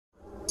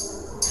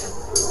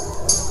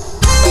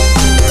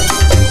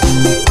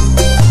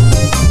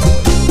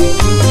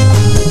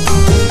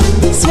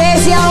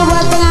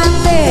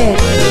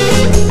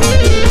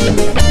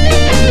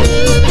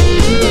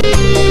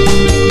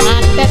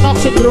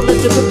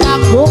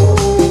Agung.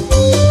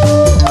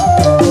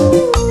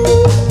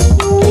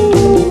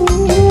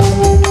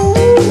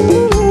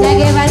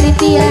 Jaga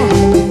panitia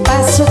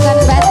pasukan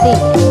batik.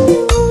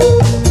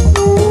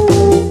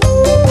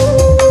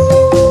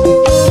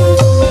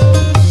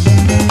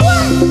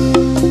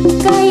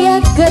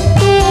 Kayak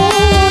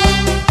getut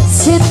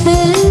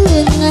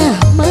setengah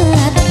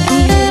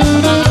mati.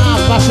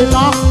 Apa sih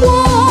noh?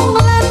 Wong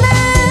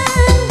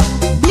lanang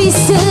beli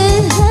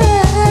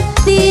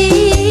sehati.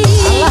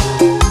 Alah.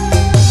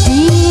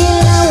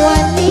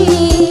 Dilawani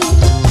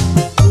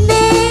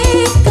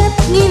nekat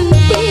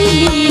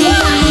ngintili.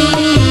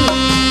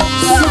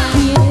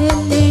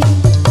 Sekiranya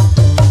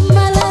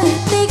malah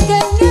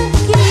tega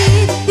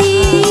nyakiti.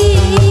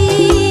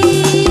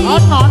 Oh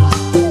non.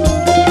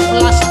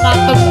 Kelas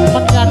natem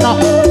mennya noh.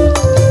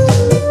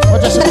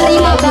 Udah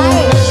sekolah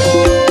dulu.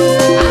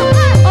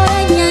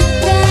 Orang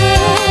nyangka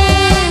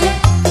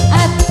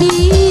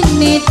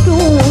atine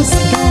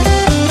dusta.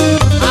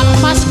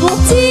 Amasku.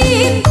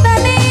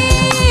 Cintane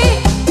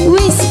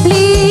wis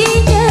beli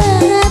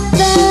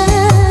nyata.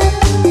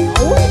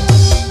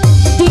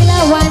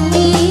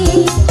 Dilawani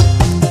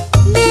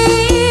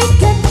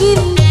nekat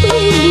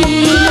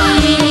ngintili.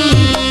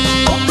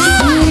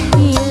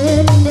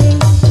 Sekiranya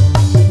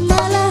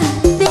malah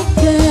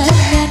tega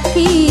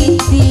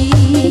nyakiti.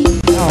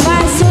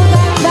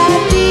 Pasukan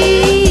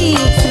batik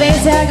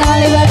spesial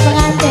kali buat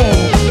pengantin.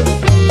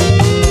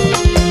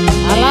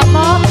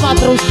 Alamat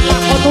matrusnya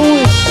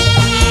konuis.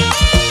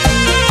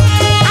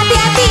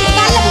 Hati-hati,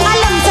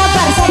 kalem,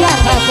 sabar.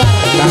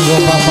 Kanggo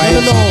papai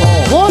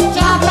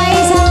Bocah. Papai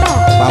Santa,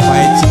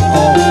 papai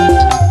Cio.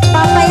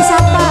 Papai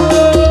Santa,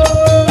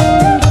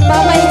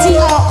 Papai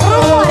Cio.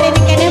 Rumor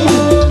ini kene mah.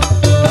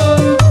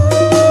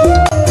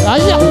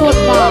 Ayak buat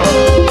mah.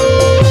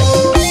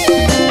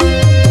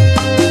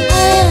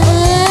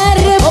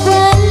 Arep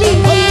bali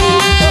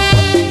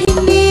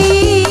ini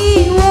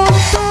wong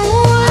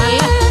tua.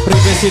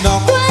 Pripun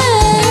sinok?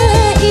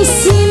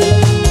 Isin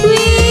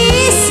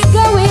wis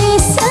gawe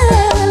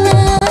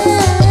salah.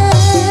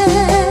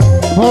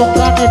 Bukan